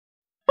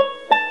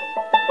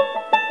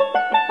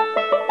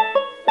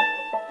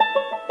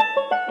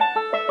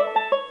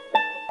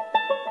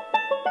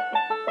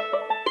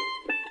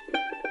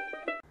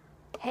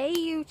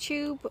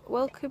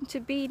welcome to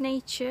Be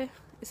Nature.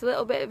 It's a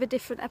little bit of a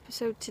different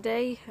episode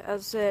today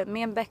as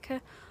me and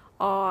Becca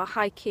are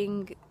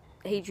hiking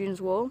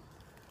Hadrian's Wall.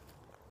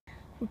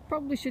 We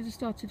probably should have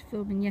started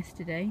filming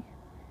yesterday,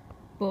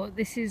 but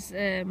this is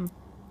yes,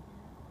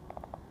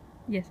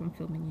 I'm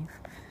filming you.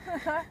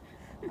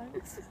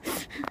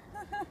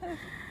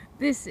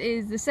 This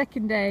is the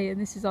second day and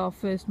this is our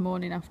first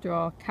morning after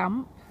our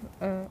camp,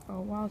 our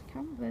wild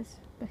camp. There's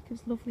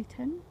Becca's lovely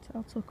tent.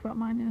 I'll talk about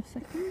mine in a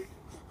second.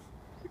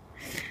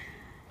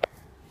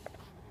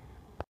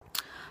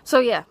 So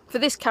yeah, for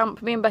this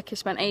camp, me and Becca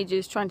spent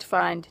ages trying to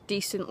find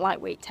decent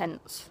lightweight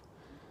tents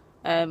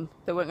that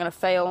weren't going to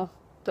fail,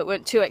 that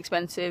weren't too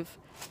expensive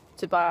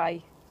to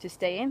buy to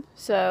stay in.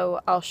 So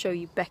I'll show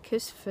you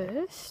Becca's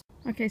first.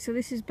 Okay, so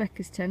this is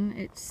Becca's tent.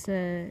 It's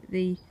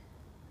the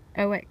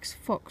OX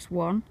Fox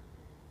 1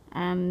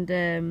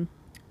 and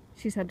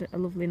she's had a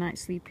lovely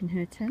night's sleep in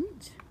her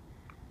tent.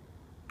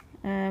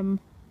 And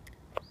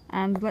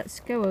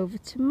let's go over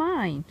to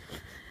mine.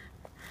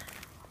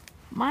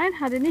 Mine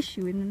had an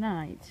issue in the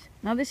night.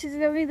 Now this is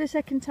only the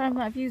second time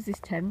that I've used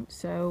this tent,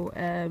 so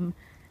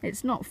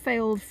it's not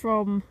failed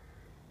from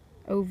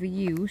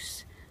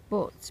overuse,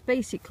 but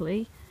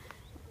basically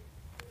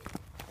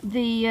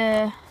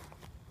the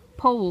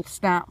pole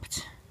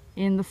snapped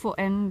in the foot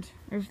end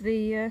of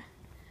the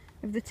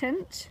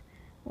tent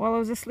while I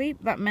was asleep.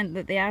 That meant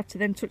that the outer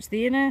then touched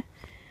the inner,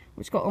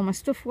 which got all my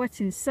stuff wet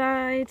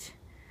inside.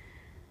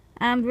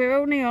 And we're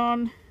only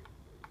on,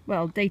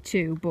 well, day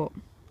 2, but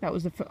that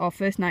was our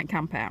first night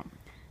camp out.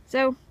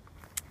 So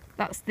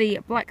that's the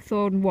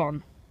Blackthorn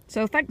 1.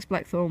 So thanks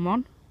Blackthorn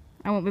 1.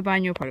 I won't be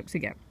buying your products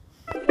again.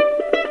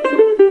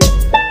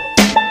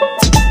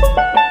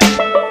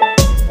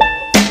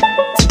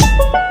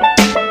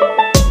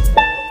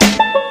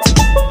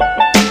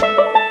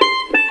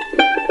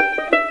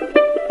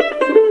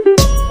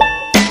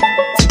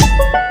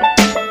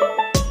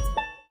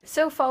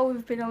 So far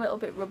we've been a little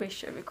bit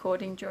rubbish at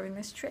recording during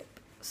this trip.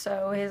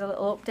 So here's a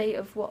little update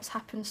of what's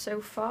happened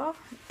so far.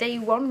 Day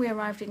 1 we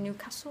arrived in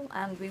Newcastle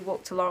and we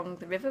walked along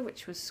the river,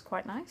 which was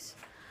quite nice.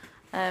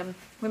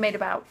 We made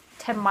about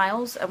 10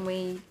 miles and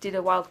we did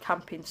a wild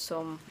camp in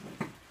some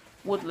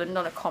woodland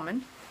on a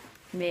common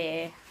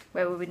near,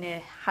 where were we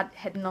near?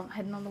 Heading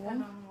on the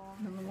Wall.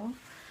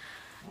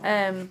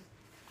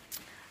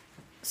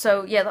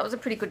 So yeah, that was a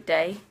pretty good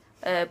day,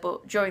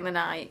 but during the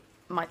night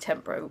my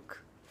tent broke.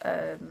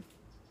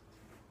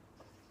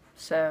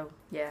 So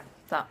yeah,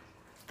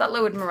 that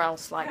lowered morale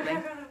slightly.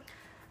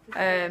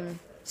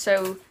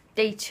 So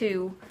day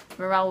 2,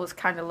 morale was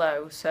kind of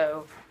low,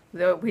 so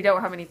we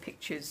don't have any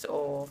pictures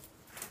or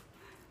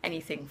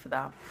anything for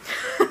that.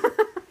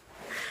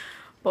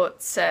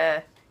 But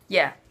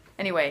yeah,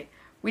 anyway,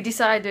 we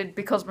decided,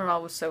 because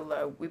morale was so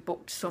low, we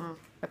booked some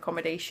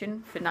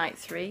accommodation for night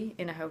 3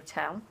 in a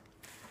hotel.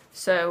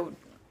 So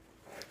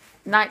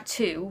night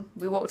 2,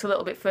 we walked a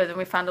little bit further and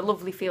we found a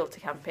lovely field to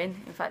camp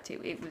in. In fact,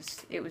 it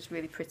was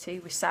really pretty.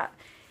 We sat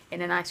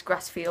in a nice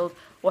grass field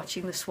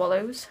watching the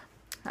swallows.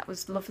 That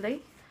was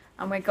lovely.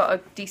 And we got a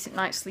decent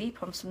night's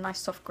sleep on some nice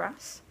soft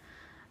grass.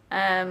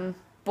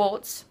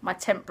 But my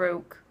tent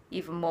broke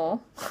even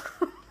more.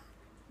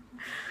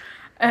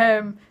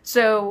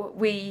 So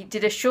we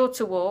did a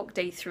shorter walk,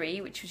 day 3,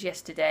 which was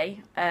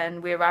yesterday,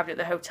 and we arrived at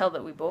the hotel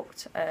that we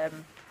booked.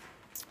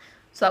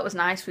 So that was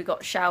nice. We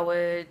got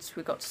showered,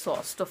 we got to sort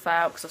our stuff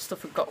out because our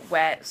stuff had got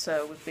wet,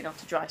 so we've been able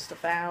to dry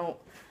stuff out.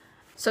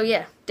 So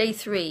yeah, day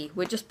 3,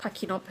 we're just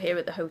packing up here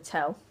at the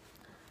hotel.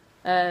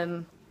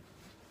 We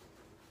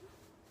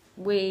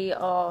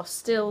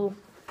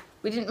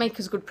didn't make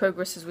as good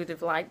progress as we'd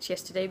have liked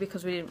yesterday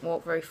because we didn't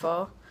walk very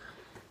far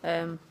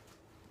to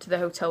the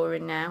hotel we're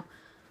in now.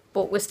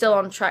 But we're still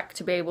on track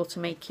to be able to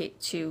make it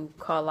to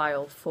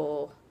Carlisle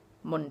for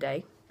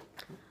Monday.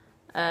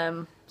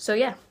 So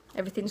yeah,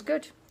 everything's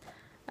good.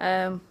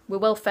 We're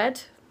well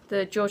fed.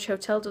 The George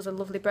Hotel does a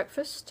lovely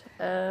breakfast.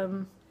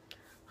 Highly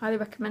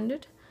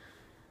recommended.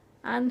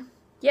 And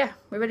yeah,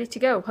 we're ready to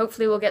go.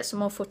 Hopefully we'll get some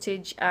more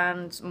footage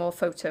and more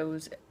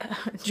photos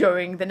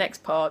during the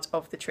next part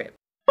of the trip.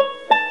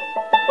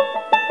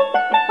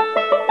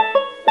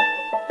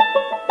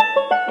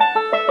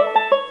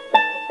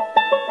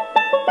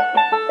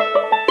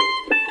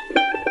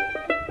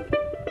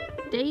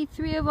 Day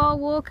 3 of our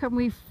walk and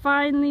we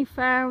finally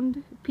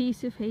found a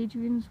piece of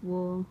Hadrian's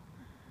Wall.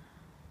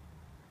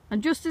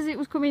 And just as it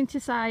was coming into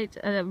sight,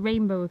 a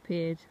rainbow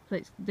appeared.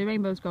 The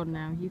rainbow's gone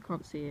now, you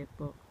can't see it,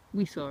 but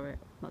we saw it.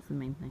 That's the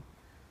main thing.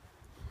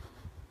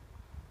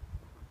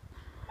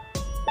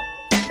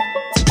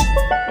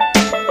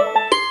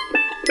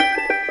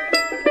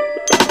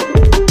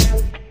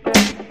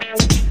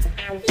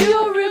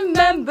 You'll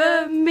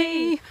remember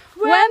me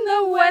when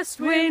the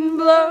west wind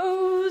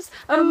blows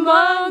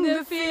among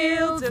the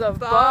fields of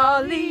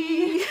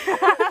barley.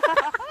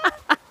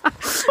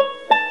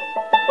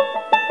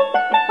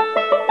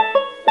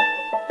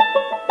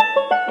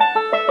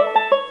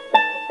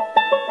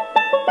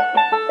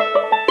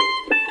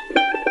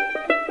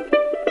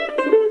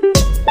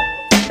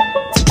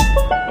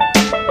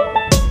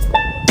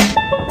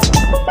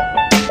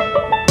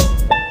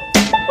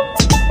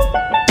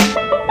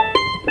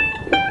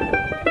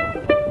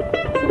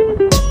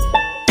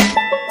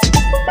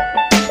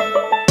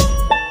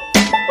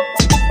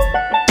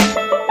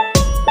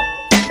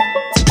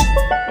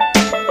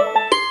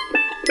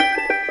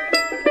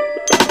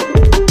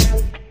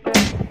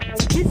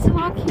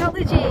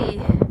 Hey,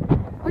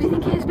 what do you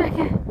think it is,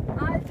 Becca?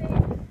 I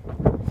think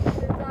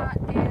that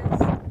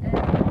is a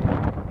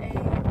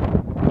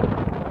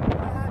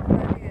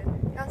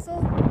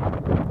castle.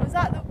 Was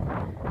that the?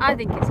 I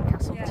think it's a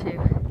castle too.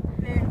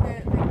 The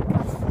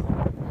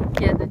castle.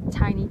 Yeah, the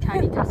tiny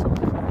castle.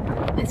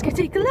 Let's go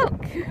take a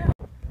look.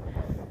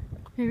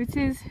 Here it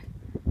is.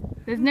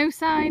 There's no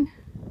sign.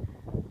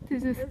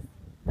 There's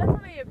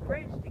definitely a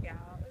bridge to get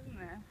out, isn't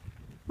there?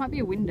 Might be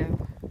a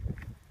window.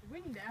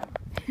 Window?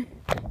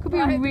 Could be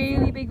a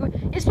really big one.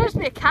 It's supposed to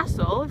be a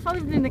castle. If I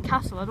lived in the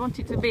castle, I'd want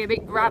it to be a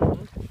bit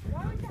grand.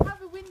 Why would you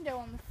have a window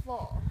on the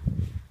floor?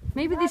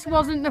 Maybe this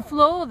wasn't the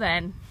floor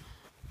then.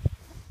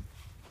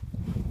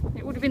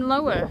 It would have been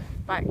lower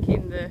back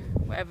in the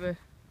whatever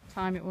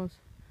time it was.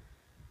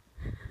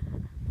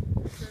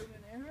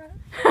 Roman era?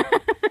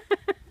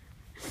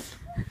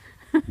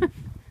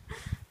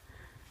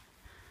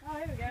 Oh,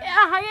 here we go.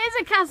 Yeah, it is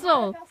a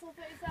castle. Castle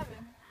 37.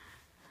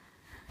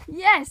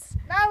 Yes,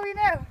 Now we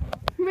know.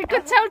 we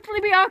could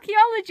totally be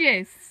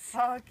archaeologists.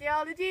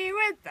 Archaeology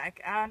with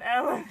Beck and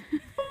Ellen.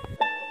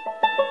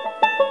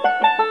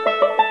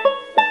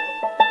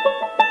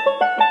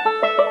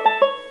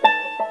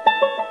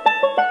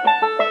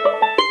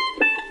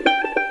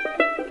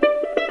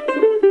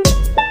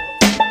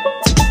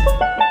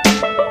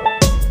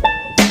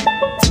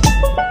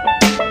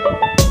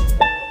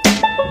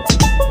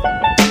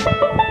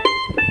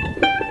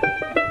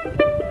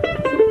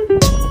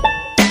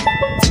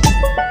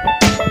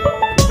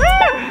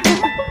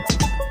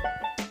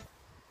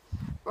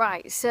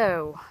 Right,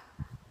 so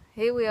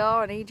here we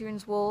are on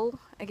Hadrian's Wall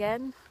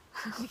again.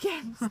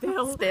 Again,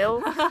 still.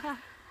 Still.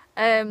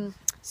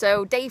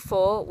 So day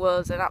 4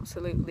 was an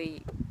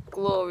absolutely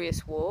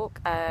glorious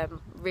walk.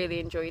 Really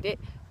enjoyed it.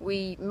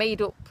 We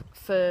made up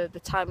for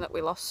the time that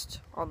we lost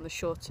on the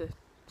shorter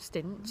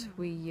stint.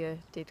 We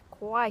did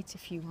quite a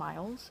few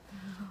miles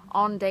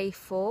on day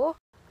 4.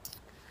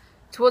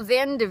 Towards the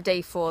end of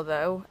day 4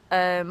 though,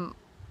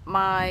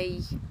 my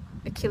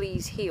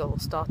Achilles heel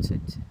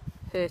started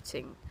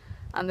hurting.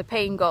 And the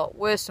pain got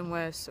worse and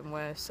worse and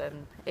worse,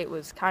 and it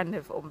was kind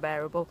of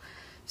unbearable.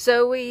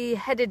 So we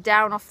headed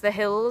down off the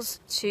hills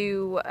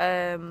to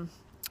a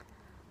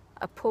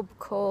pub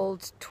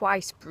called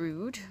Twice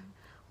Brewed.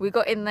 We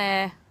got in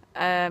there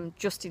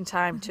just in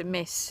time to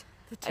miss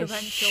a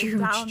huge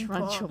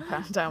torrential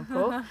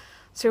downpour.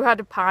 So we had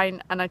a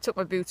pint, and I took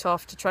my boot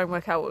off to try and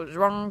work out what was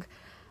wrong.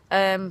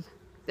 The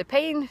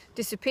pain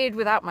disappeared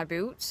without my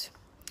boots,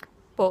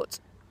 but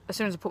as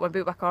soon as I put my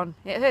boot back on,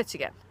 it hurt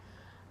again.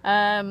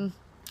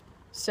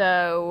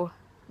 So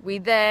we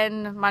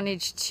then I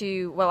managed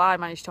to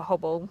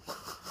hobble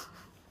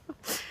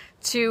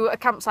to a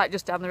campsite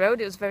just down the road.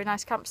 It was a very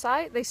nice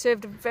campsite. They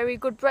served a very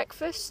good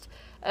breakfast.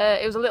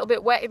 It was a little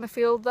bit wet in the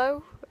field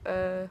though.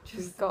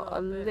 We got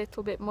a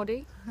little bit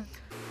muddy.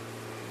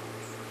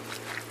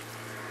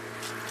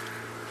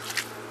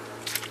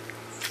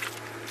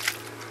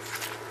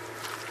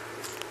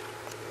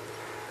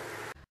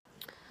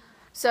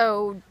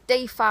 So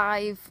day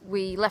 5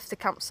 we left the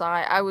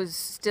campsite. I was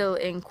still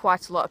in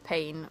quite a lot of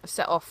pain. I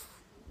set off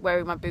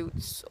wearing my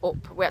boots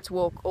up. We had to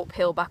walk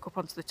uphill back up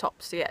onto the top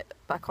to get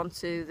back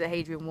onto the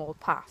Hadrian Wall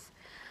path.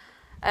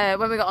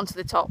 When we got onto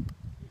the top,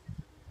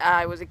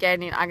 I was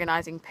again in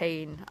agonising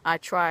pain. I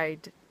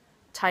tried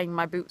tying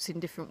my boots in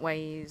different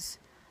ways.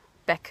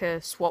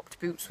 Becca swapped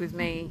boots with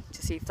me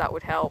to see if that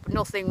would help.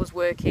 Nothing was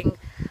working.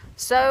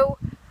 So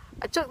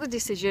I took the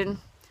decision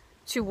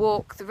to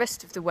walk the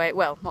rest of the way,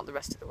 well, not the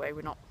rest of the way,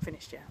 we're not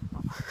finished yet,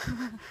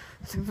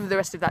 the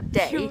rest of that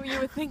day. You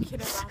were thinking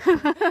about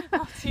it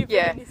after you've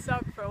been in your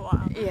sock for a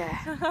while.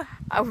 Yeah.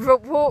 I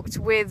walked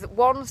with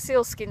one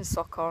sealskin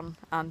sock on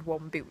and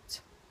one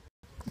boot.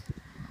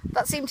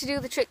 That seemed to do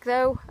the trick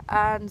though,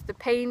 and the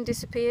pain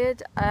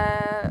disappeared.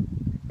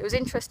 It was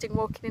interesting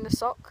walking in a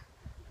sock,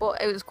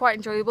 but it was quite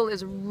enjoyable. It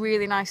was a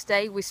really nice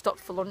day. We stopped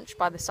for lunch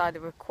by the side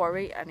of a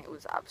quarry and it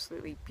was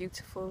absolutely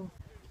beautiful.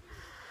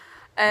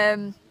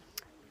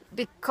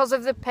 Because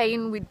of the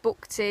pain, we'd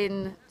booked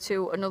in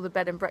to another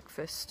bed and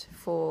breakfast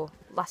for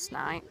last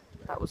night.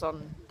 That was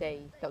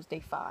day 5. It's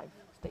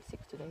day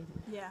 6 today,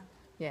 isn't it? Yeah.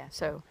 Yeah,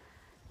 so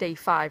day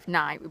 5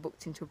 night we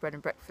booked into a bed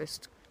and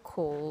breakfast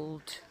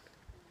called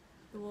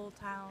The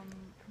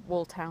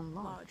Walltown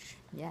Lodge.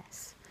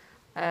 Yes.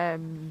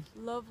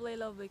 Lovely,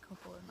 lovely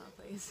couple in that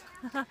place.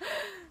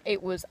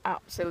 It was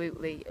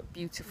absolutely a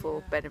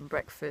beautiful bed and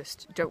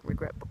breakfast. Don't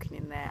regret booking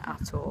in there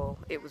at all.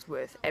 It was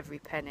worth every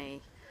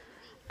penny.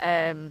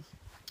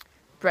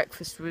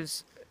 Breakfast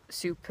was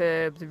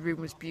superb, the room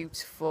was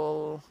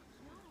beautiful,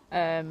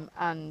 and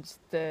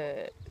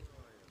the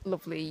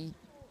lovely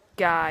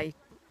guy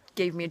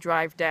gave me a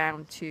drive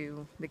down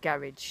to the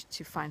garage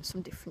to find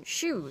some different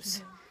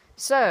shoes.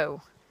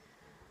 So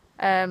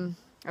I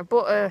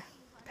bought a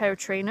pair of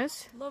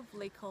trainers.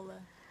 Lovely colour.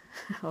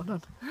 Hold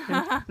on,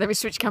 let me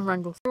switch camera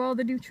angles. Here are all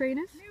the new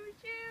trainers. New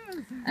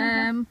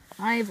shoes!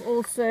 I've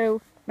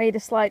also made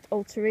a slight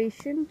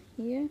alteration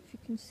here, if you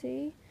can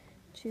see,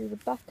 to the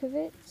back of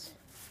it,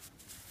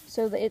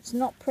 so that it's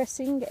not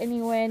pressing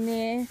anywhere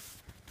near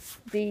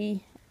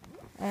the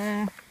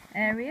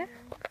area.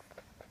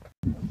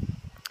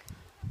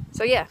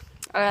 So yeah.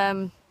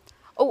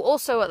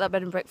 Also at that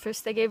bed and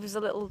breakfast, they gave us a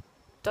little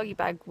doggy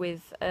bag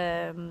with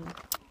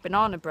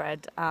banana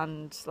bread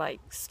and like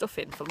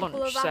stuffing for lunch.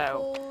 Full of so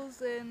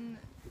apples and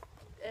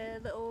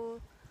little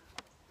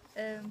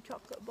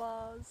chocolate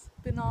bars,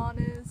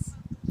 bananas.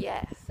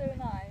 yeah. So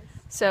nice.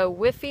 So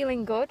we're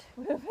feeling good.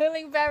 We're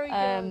feeling very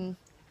good.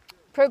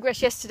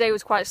 Progress yesterday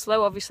was quite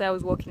slow. Obviously, I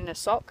was walking in a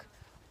sock,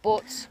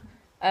 but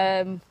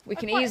we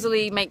can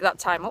easily make that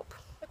time up.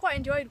 I quite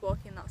enjoyed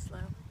walking that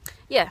slow.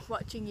 Yeah.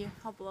 Watching you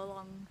hobble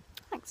along.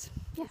 Thanks.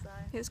 Yeah, So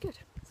it was good.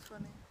 it's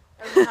funny.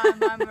 Every time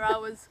my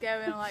morale was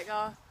going, I'm like,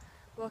 oh,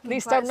 walking At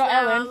least quite I'm not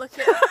slow. Ellen.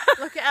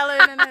 Look at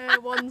Ellen in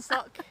her one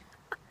sock,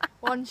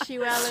 one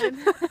shoe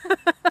Ellen.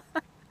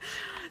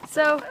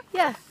 So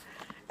yeah,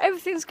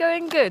 everything's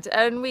going good,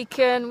 and we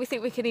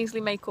think we can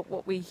easily make up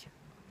what we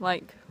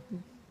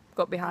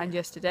got behind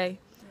yesterday.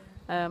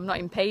 Not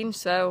in pain,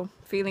 so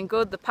feeling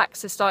good. The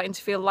packs are starting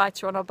to feel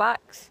lighter on our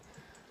backs.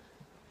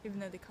 Even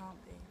though they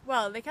can't be.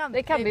 Well, they can.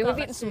 They can be. They've got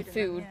We've eaten less some in them,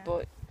 food, yeah.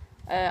 but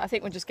I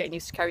think we're just getting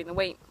used to carrying the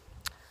weight.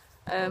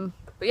 But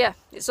yeah,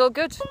 it's all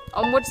good.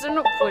 Onwards and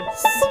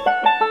upwards.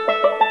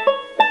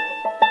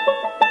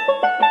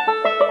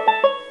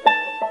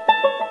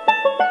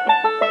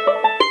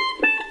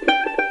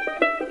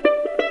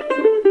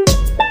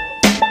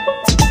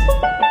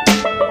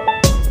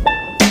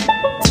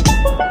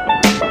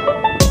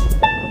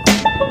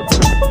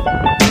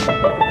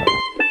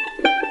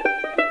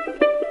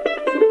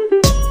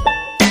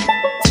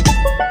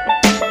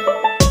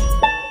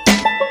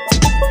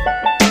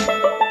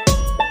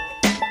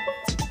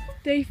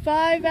 Day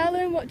 5,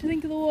 Ellen, what do you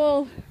think of the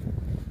wall?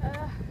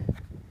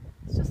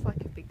 It's just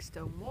like a big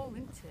stone wall,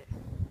 isn't it?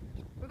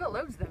 We've got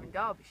loads of them in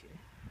Derbyshire.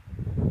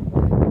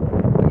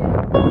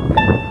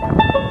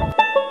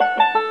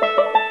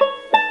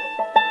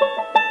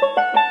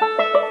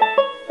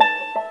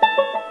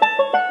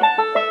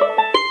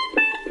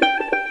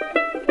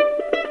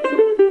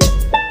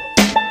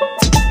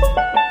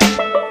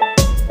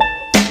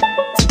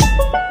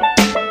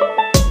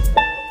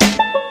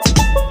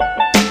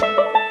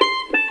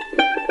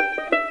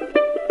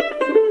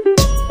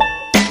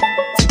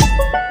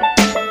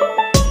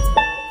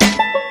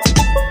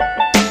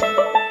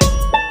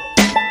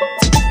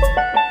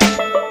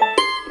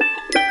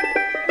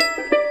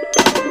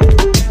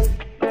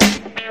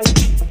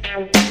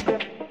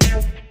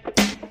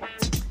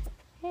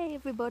 Hey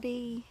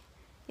everybody,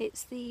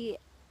 it's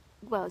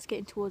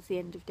getting towards the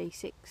end of day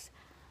 6.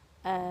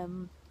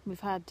 We've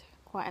had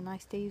quite a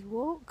nice day's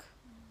walk.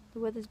 The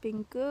weather's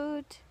been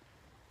good.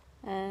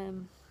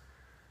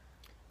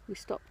 We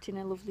stopped in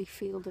a lovely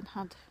field and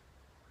had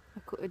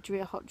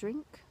a hot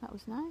drink. That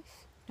was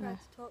nice. Tried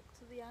to talk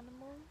to the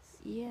animals.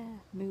 Yeah,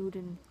 Mood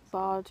and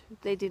Bard.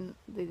 They didn't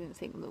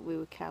think that we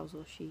were cows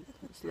or sheep.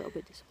 It's a little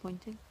bit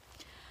disappointing.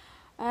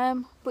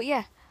 But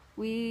yeah,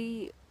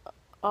 we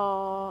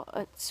are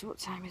at, what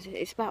time is it?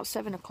 It's about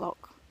 7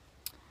 o'clock.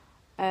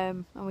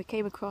 And we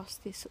came across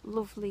this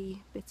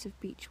lovely bit of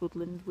beach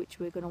woodland which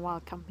we're going to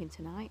wild camping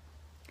tonight.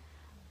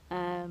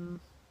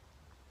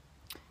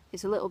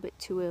 It's a little bit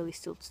too early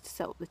still to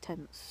set up the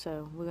tents,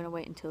 so we're going to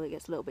wait until it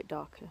gets a little bit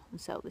darker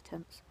and set up the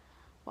tents.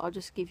 But I'll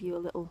just give you a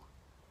little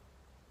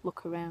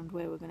look around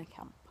where we're going to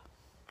camp.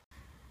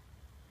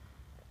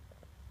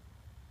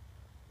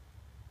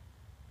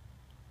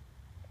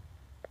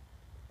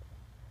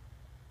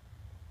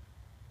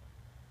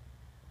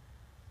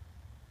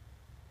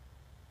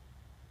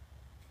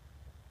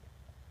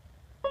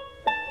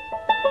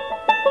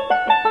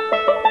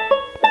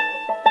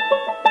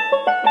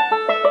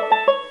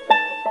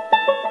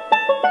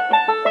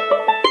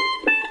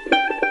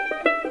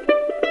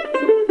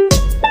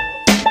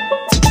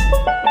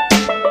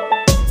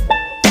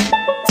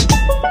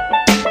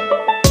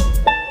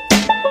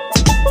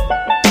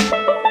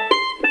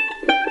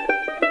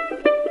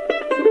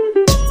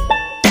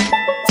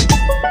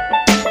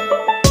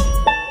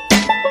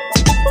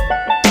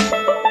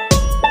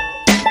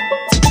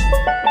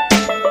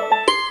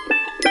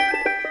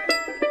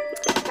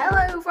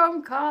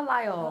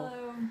 Carlisle.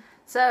 Hello.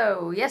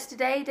 So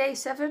yesterday, day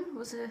 7,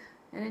 was an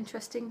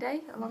interesting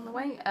day along the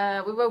way.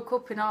 We woke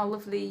up in our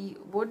lovely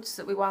woods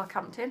that we wild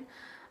camped in.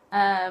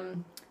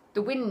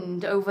 The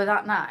wind over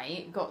that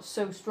night got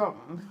so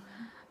strong.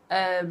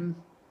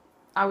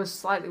 I was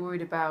slightly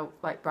worried about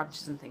like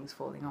branches and things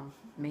falling on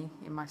me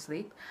in my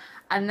sleep.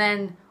 And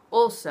then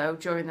also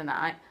during the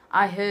night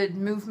I heard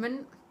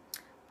movement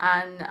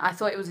and I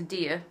thought it was a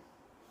deer,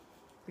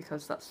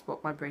 because that's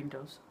what my brain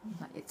does.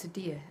 Like, it's a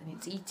deer and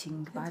it's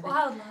eating by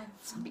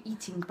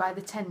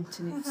the tent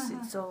and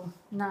it's all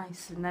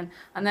nice. And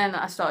then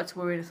I started to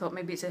worry and I thought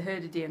maybe it's a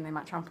herd of deer and they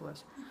might trample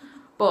us.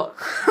 But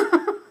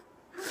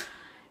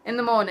in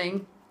the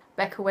morning,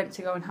 Becca went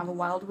to go and have a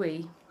wild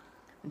wee,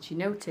 and she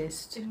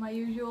noticed In my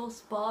usual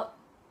spot,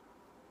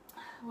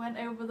 went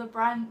over the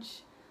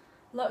branch,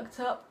 looked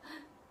up,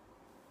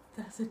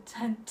 there's a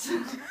tent.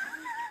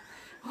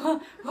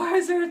 Why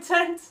is there a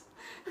tent?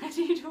 I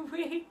need a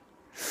wee.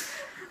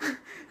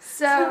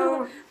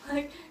 So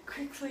like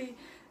quickly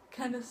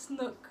kind of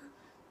snuck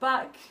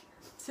back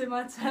to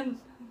my tent,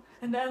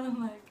 and then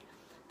I'm like,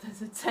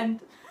 there's a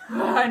tent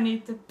where I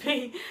need to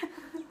pee.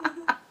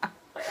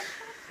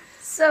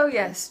 So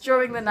yes,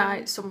 during the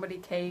night somebody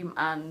came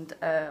and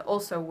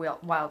also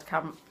wild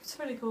camped. It's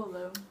pretty cool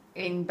though.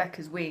 In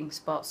Becca's weeing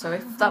spot. So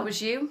if that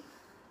was you,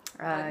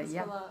 Thanks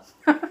yeah, for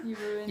that. You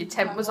ruined your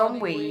tent my was on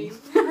morning wee.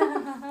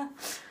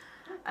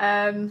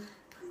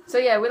 So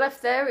yeah, we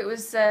left there. It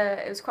was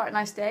quite a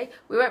nice day.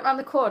 We went round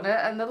the corner,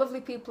 and the lovely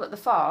people at the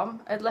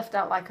farm had left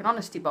out like an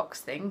honesty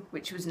box thing,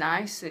 which was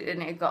nice,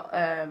 and it got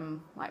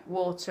like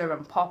water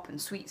and pop and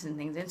sweets and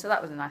things in. So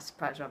that was a nice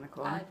surprise around the I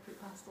corner. had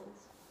fruit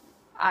pastels.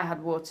 I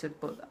had water,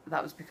 but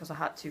that was because I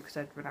had to because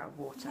I'd run out of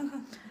water.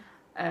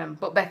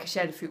 But Becca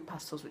shared a fruit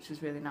pastels, which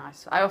was really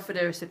nice. I offered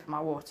her a sip of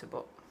my water,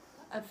 but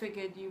I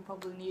figured you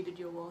probably needed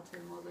your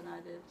water more than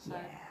I did. So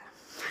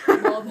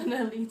yeah. more than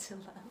a litre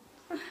left.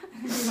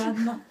 You had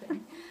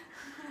nothing.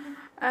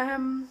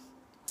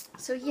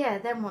 So yeah,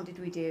 then what did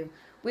we do?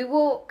 We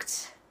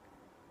walked.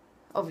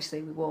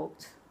 Obviously, we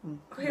walked and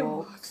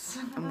walked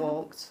and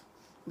walked.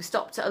 We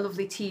stopped at a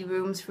lovely tea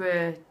rooms for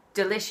a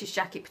delicious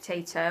jacket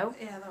potato.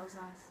 Yeah, that was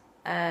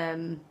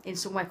nice. In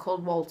somewhere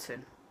called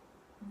Walton.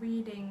 The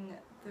reading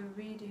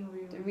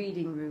room. The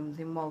reading rooms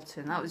in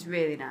Walton. That was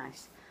really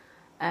nice.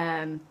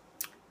 And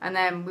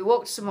then we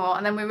walked some more,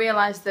 and then we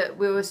realised that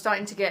we were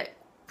starting to get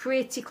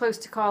pretty close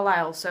to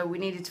Carlisle, so we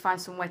needed to find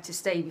somewhere to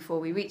stay before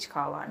we reached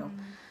Carlisle.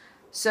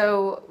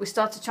 So we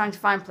started trying to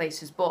find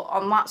places, but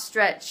on that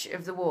stretch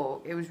of the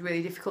walk, it was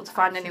really difficult to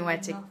find anywhere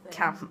to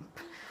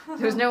camp.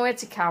 There was nowhere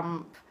to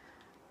camp.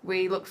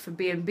 We looked for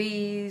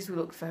B&Bs, we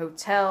looked for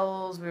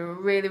hotels, we were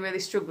really, really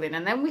struggling.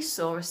 And then we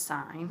saw a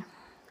sign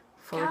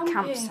for a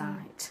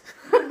campsite.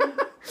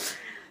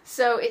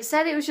 So it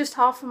said it was just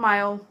half a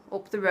mile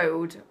up the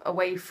road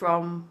away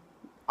from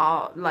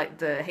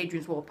the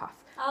Hadrian's Warpath.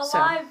 Our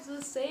lives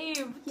were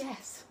saved.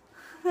 Yes.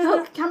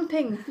 Look,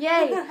 camping,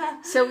 yay!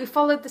 So we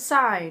followed the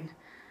sign,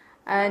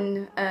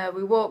 and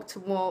we walked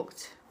and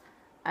walked,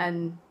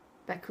 and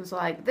Becca was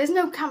like, "There's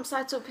no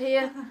campsite up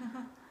here.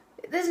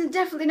 There's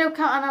definitely no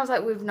camp." And I was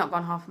like, "We've not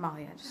gone half a mile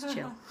yet. Just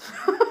chill."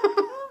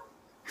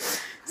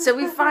 So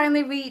we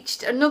finally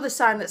reached another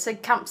sign that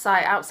said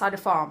campsite outside a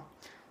farm.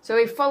 So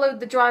we followed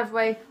the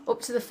driveway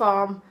up to the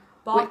farm.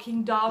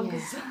 Barking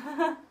dogs.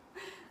 Yeah.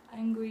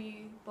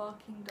 Angry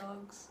barking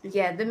dogs.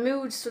 Yeah, the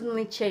mood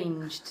suddenly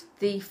changed.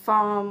 The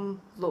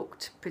farm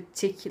looked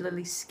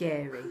particularly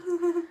scary.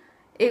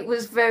 It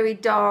was very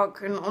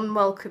dark and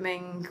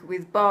unwelcoming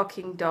with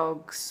barking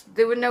dogs.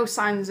 There were no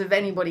signs of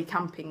anybody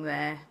camping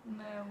there.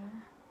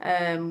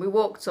 No. We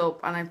walked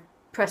up and I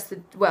pressed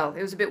it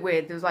was a bit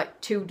weird. There was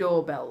like 2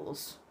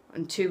 doorbells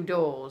and 2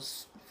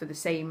 doors for the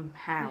same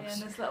house. Yeah, in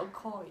this little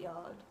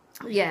courtyard.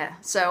 Yeah,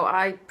 so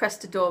I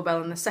pressed the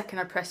doorbell, and the second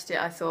I pressed it,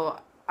 I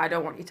thought, I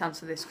don't want you to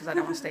answer this because I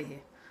don't want to stay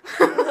here.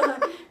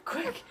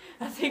 Quick,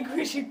 I think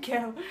we should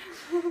go.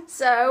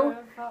 So,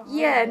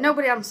 yeah,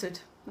 nobody answered.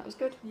 That was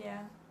good. Yeah.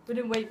 We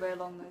didn't wait very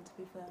long though, to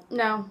be fair.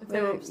 No, if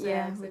they were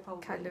upstairs, we they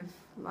probably kind of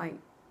like,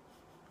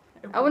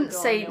 opened I wouldn't the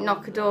door say and knock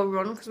a opened door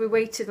run because we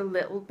waited a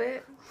little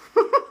bit,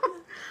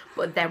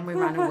 but then we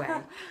ran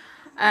away.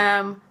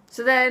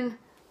 So then,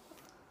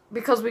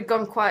 because we'd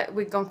gone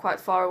quite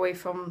far away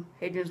from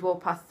Hadrian's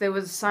Warpath, there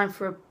was a sign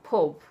for a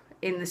pub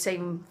in the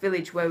same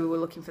village where we were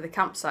looking for the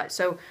campsite.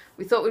 So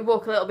we thought we'd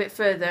walk a little bit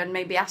further and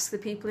maybe ask the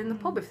people in the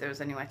pub if there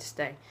was anywhere to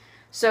stay.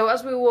 So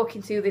as we were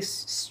walking through this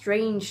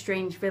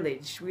strange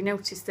village, we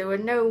noticed there were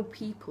no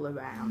people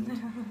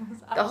around.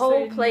 The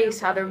whole place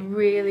had a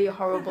really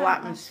horrible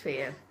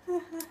atmosphere.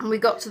 And we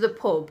got to the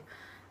pub,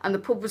 and the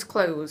pub was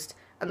closed,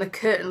 and the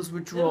curtains were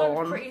drawn. It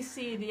looked pretty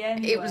seedy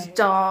anyway. It was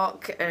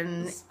dark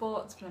and... The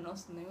sportsman or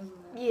something, wasn't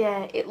it?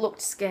 Yeah, it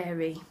looked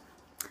scary.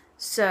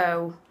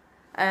 So,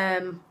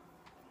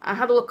 I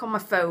had a look on my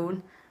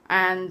phone,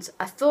 and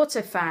I thought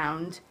I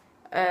found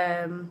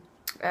a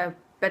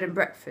bed and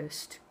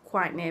breakfast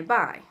quite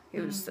nearby.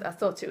 It was. I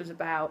thought it was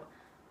about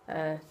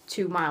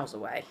 2 miles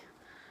away.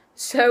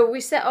 So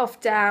we set off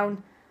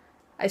down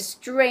a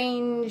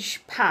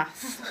strange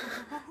path.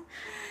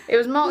 It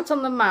was marked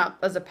on the map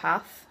as a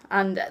path,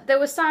 and there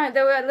were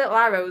little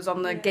arrows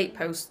on the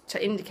gatepost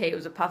to indicate it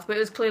was a path, but it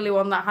was clearly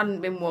one that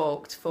hadn't been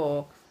walked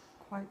for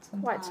quite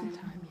some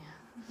time.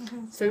 Yeah.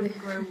 So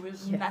overgrown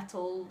with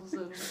nettles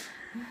and...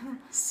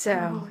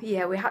 So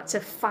yeah, we had to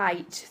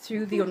fight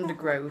through the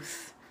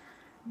undergrowth.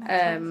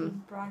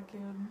 And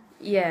bracken.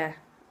 Yeah,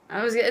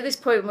 at this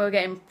point we were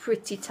getting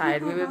pretty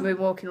tired. We've been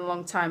walking a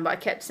long time, but I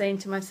kept saying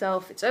to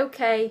myself, "It's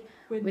okay,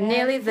 we're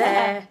nearly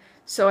there."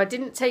 So we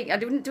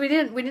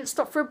didn't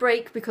stop for a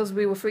break because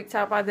we were freaked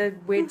out by the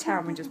weird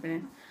town we'd just been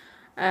in,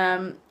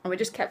 and we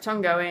just kept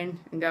on going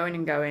and going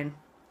and going.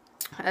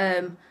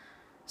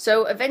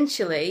 So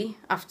eventually,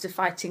 after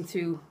fighting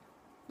through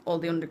all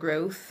the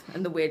undergrowth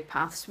and the weird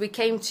paths, we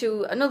came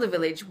to another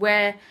village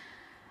where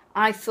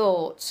I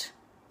thought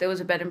there was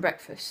a bed and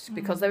breakfast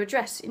because their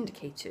address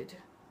indicated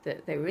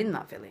that they were in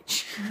that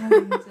village.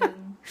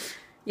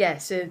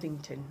 Yes,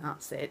 Erdington,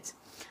 that's it.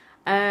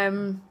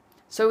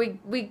 So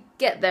we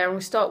get there and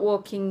we start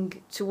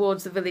walking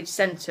towards the village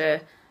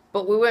centre,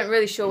 but we weren't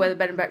really sure where the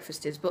bed and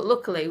breakfast is. But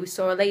luckily, we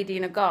saw a lady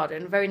in a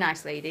garden, a very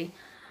nice lady,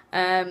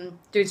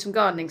 doing some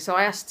gardening. So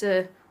I asked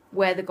her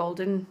where the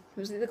golden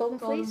fleece? Golden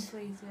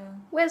fleece, yeah.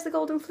 Where's the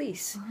golden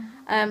fleece?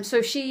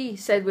 So she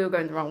said we were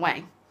going the wrong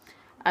way,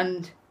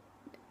 and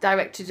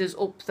directed us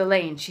up the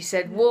lane. She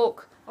said,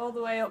 walk all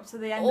the way up to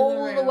the end of the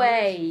road, all the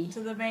way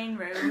to the main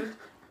road,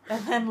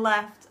 and then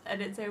left,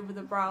 and it's over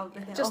the brow of the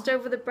hill. Just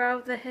over the brow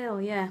of the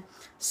hill, yeah.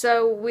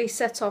 So we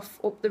set off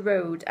up the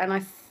road, and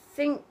I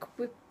think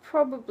we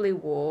probably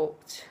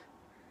walked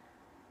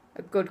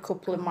a good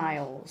couple of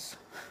miles.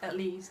 At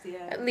least,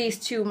 yeah. At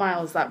least 2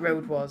 miles that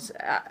road was.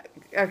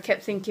 I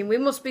kept thinking, we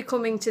must be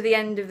coming to the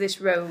end of this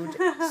road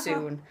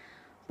soon,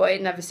 but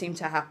it never seemed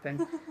to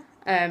happen.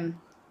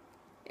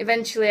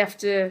 Eventually,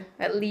 after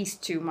at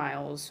least 2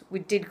 miles, we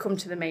did come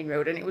to the main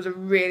road, and it was a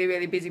really,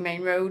 really busy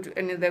main road,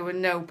 and there were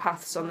no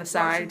paths on the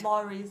side.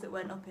 Lots of lorries that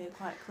went up here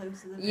quite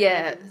close to the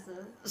yeah,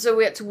 so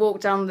we had to walk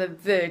down the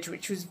verge,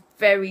 which was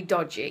very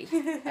dodgy.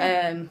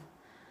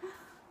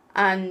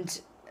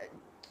 And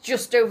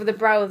just over the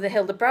brow of the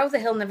hill. The brow of the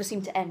hill never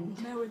seemed to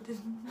end. No, it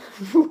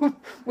didn't.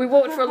 We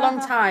walked for a long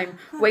time,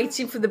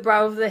 waiting for the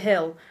brow of the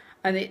hill,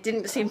 and it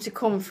didn't seem to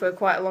come for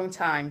quite a long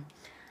time.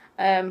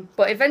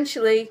 But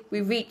eventually,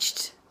 we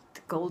reached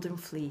the golden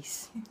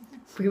fleece.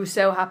 We were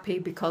so happy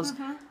because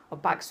our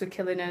backs were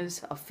killing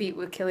us, our feet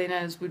were killing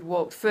us, we'd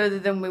walked further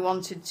than we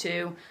wanted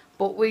to,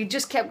 but we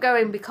just kept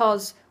going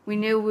because we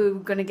knew we were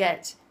going to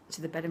get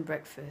to the bed and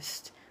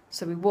breakfast.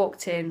 So we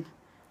walked in,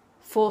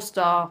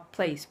 4-star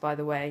place, by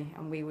the way,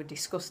 and we were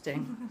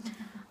disgusting.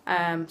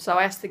 So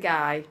I asked the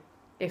guy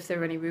if there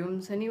were any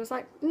rooms, and he was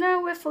like,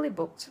 no, we're fully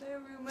booked. No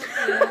room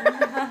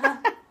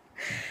at the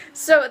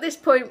So at this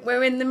point,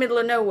 we're in the middle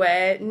of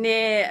nowhere,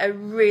 near a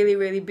really,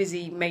 really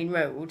busy main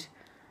road,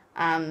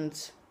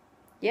 and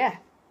yeah,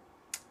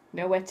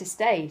 nowhere to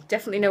stay.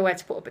 Definitely nowhere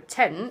to put up a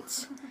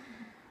tent.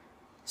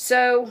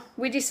 So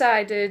we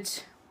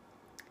decided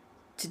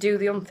to do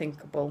the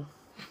unthinkable.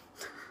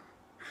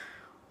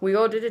 We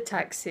ordered a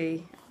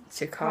taxi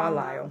to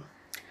Carlisle.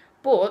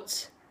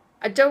 But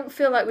I don't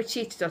feel like we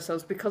cheated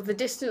ourselves, because the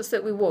distance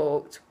that we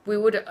walked, we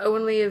would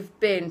only have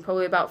been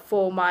probably about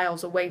 4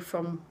 miles away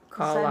from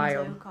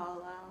Carlisle.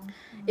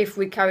 If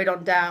we carried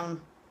on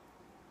down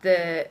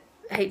the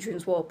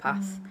Hadrian's Wall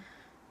path.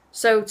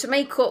 So to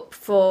make up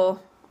for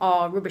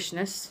our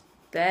rubbishness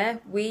there,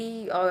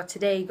 we are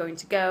today going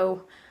to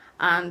go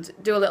and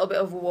do a little bit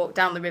of a walk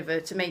down the river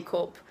to make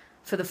up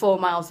for the 4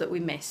 miles that we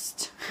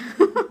missed.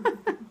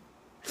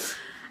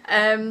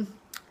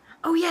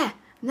 Oh yeah,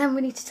 and then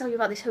we need to tell you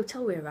about this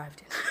hotel we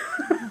arrived in.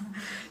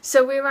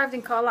 So we arrived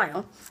in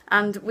Carlisle,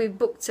 and we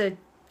booked a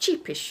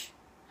cheapish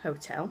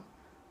hotel.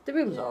 The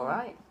room's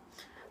alright.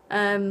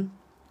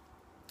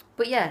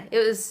 But yeah, it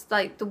was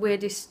like the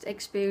weirdest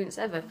experience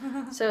ever.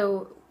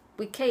 So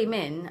we came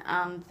in,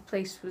 and the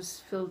place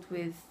was filled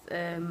with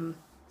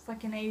it's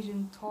like an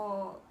Asian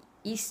tour.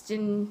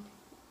 Eastern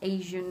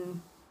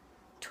Asian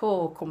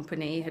tour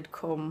company had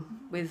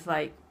come with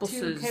like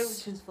buses. 2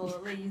 coaches full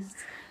at least.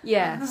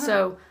 Yeah,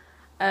 so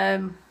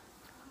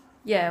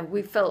yeah,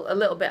 we felt a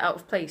little bit out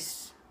of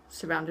place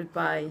surrounded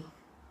by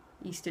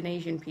Eastern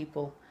Asian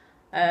people.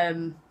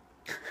 And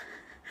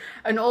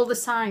all the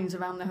signs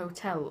around the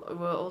hotel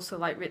were also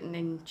like written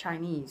in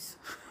Chinese.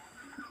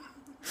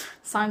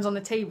 Signs on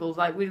the tables,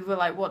 like we were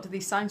like, what do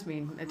these signs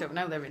mean? I don't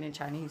know, they're written in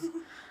Chinese.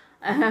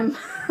 And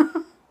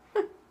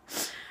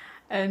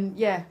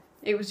yeah,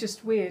 it was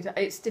just weird.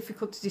 It's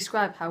difficult to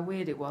describe how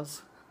weird it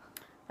was.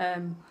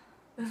 And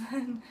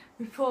then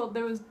we thought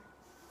there was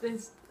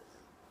this,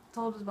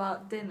 told us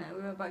about dinner.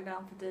 We went back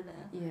down for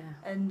dinner. Yeah.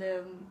 And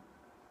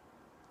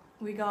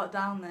we got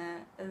down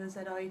there, and they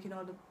said, oh, you can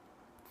order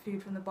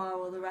food from the bar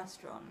or the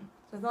restaurant.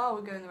 So I thought, oh,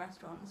 we'll go in the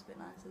restaurant, it's a bit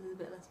nicer, there's a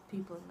bit less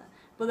people in there.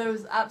 But there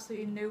was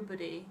absolutely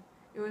nobody.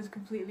 It was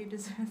completely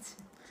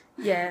deserted.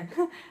 Yeah.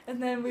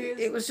 And then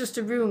it was just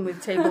a room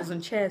with tables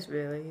and chairs,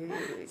 really.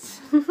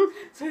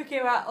 So we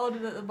came out,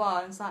 ordered at the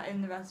bar, and sat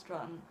in the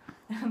restaurant.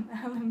 And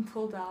Ellen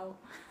pulled out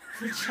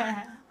the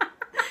chair.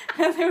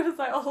 And there was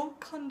like all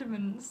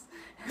condiments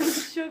and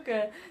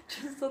sugar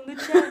just on the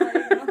chair.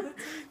 Like, on the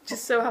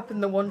just so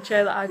happened the one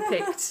chair that I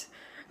picked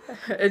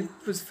it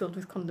was filled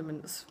with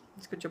condiments.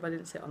 It's a good job I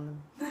didn't sit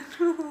on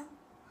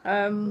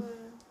them.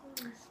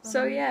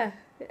 So yeah,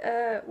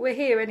 we're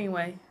here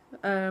anyway.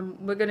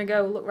 We're going to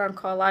go look around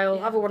Carlisle,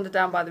 have a wander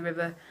down by the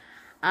river,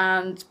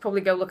 and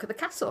probably go look at the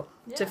castle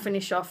to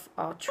finish off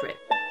our trip.